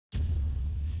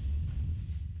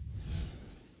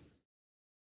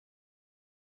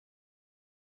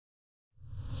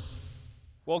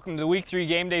Welcome to the Week 3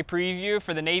 Game Day preview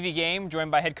for the Navy game, joined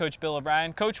by head coach Bill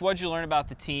O'Brien. Coach, what did you learn about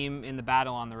the team in the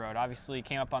battle on the road? Obviously, you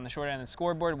came up on the short end of the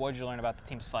scoreboard. What did you learn about the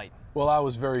team's fight? Well, I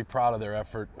was very proud of their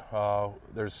effort.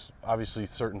 There's obviously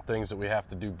certain things that we have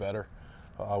to do better.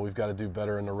 We've got to do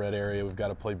better in the red area. We've got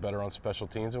to play better on special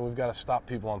teams, and we've got to stop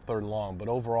people on third and long. But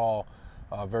overall,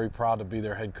 very proud to be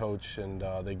their head coach, and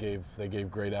they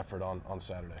gave great effort on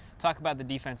Saturday. Talk about the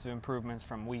defensive improvements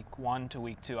from Week 1 to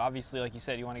Week 2. Obviously, like you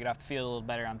said, you want to get off the field a little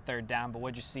better on third down, but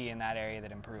what did you see in that area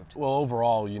that improved? Well,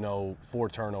 overall, 4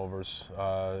 turnovers.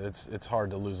 It's hard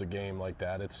to lose a game like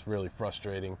that. It's really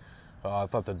frustrating. I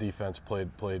thought the defense played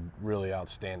really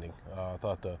outstanding. I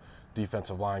thought the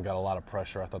defensive line got a lot of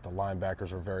pressure. I thought the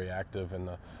linebackers were very active, and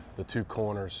the two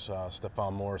corners,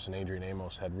 Stephon Morris and Adrian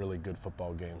Amos, had really good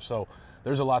football games. So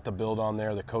there's a lot to build on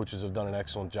there. The coaches have done an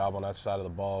excellent job on that side of the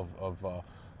ball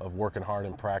of working hard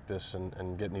in practice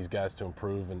and getting these guys to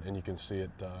improve, and you can see it,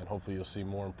 and hopefully you'll see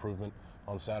more improvement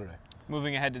on Saturday.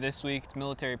 Moving ahead to this week, it's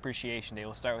Military Appreciation Day.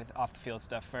 We'll start with off-the-field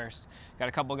stuff first. Got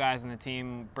a couple guys on the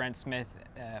team, Brent Smith,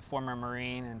 former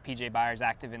Marine, and P.J. Byers,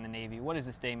 active in the Navy. What does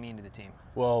this day mean to the team?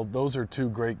 Well, those are two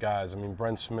great guys. I mean,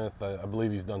 Brent Smith, I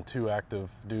believe he's done 2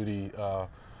 active duty.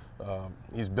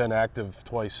 He's been active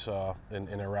twice in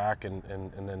Iraq, and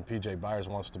then P.J. Byers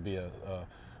wants to be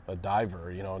a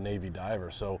diver, a Navy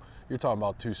diver. So you're talking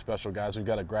about 2 special guys. We've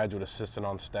got a graduate assistant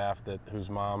on staff whose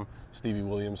mom, Stevie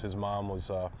Williams, his mom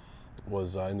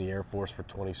was in the Air Force for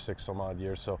 26 some odd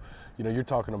years. So, you're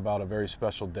talking about a very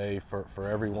special day for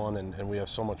everyone, and we have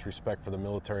so much respect for the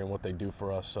military and what they do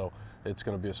for us. So it's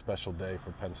going to be a special day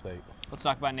for Penn State. Let's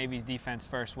talk about Navy's defense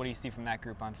first. What do you see from that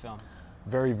group on film?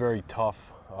 Very, very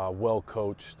tough, well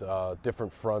coached,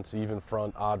 different fronts, even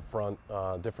front, odd front,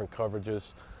 different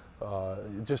coverages.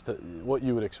 Just what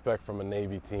you would expect from a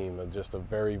Navy team, just a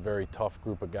very, very tough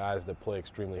group of guys that play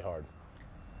extremely hard.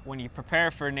 When you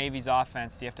prepare for Navy's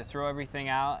offense, do you have to throw everything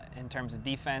out in terms of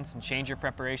defense and change your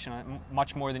preparation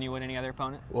much more than you would any other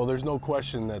opponent? Well, there's no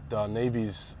question that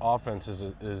Navy's offense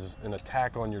is an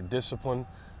attack on your discipline,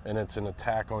 and it's an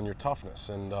attack on your toughness.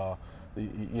 And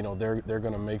they're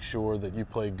going to make sure that you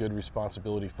play good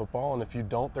responsibility football, and if you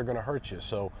don't, they're going to hurt you.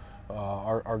 So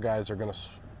our guys are going to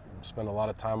spend a lot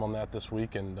of time on that this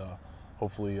week, and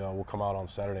hopefully we'll come out on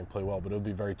Saturday and play well, but it'll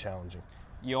be very challenging.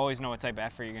 You always know what type of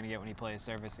effort you're going to get when you play a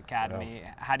service academy.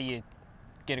 Yeah. How do you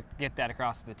get that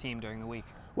across to the team during the week?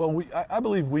 Well, I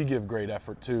believe we give great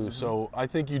effort too. Mm-hmm. So I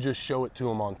think you just show it to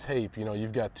them on tape.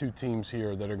 You've got 2 teams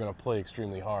here that are going to play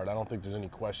extremely hard. I don't think there's any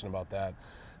question about that.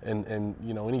 And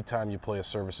anytime you play a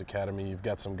service academy, you've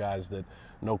got some guys that,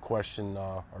 no question,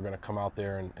 are going to come out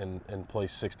there and play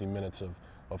 60 minutes of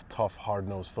tough,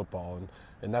 hard-nosed football,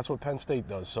 and that's what Penn State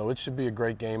does. So it should be a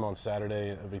great game on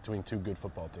Saturday between 2 good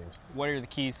football teams. What are the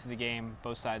keys to the game,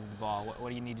 both sides of the ball? What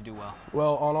do you need to do well?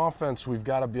 Well, on offense, we've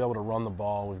got to be able to run the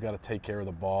ball, we've got to take care of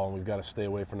the ball, and we've got to stay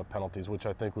away from the penalties, which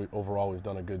I think overall we've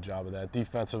done a good job of that.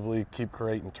 Defensively, keep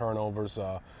creating turnovers.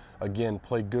 Again,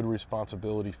 play good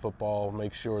responsibility football.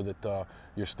 Make sure that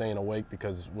you're staying awake,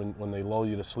 because when they lull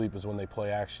you to sleep is when they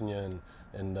play action you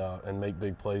and make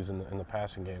big plays in the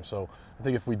passing game. So I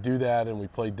think if we do that and we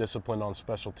play discipline on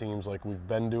special teams like we've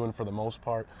been doing for the most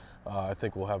part, I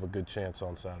think we'll have a good chance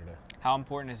on Saturday. How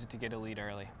important is it to get a lead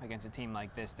early against a team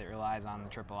like this that relies on the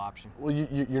triple option? Well,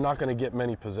 you're not going to get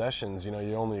many possessions. You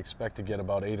only expect to get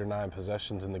about 8 or 9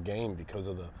 possessions in the game because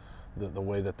of the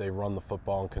way that they run the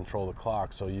football and control the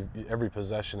clock. So every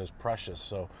possession is precious.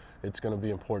 So it's going to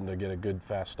be important to get a good,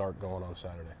 fast start going on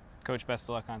Saturday. Coach, best of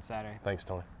luck on Saturday. Thanks,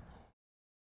 Tony.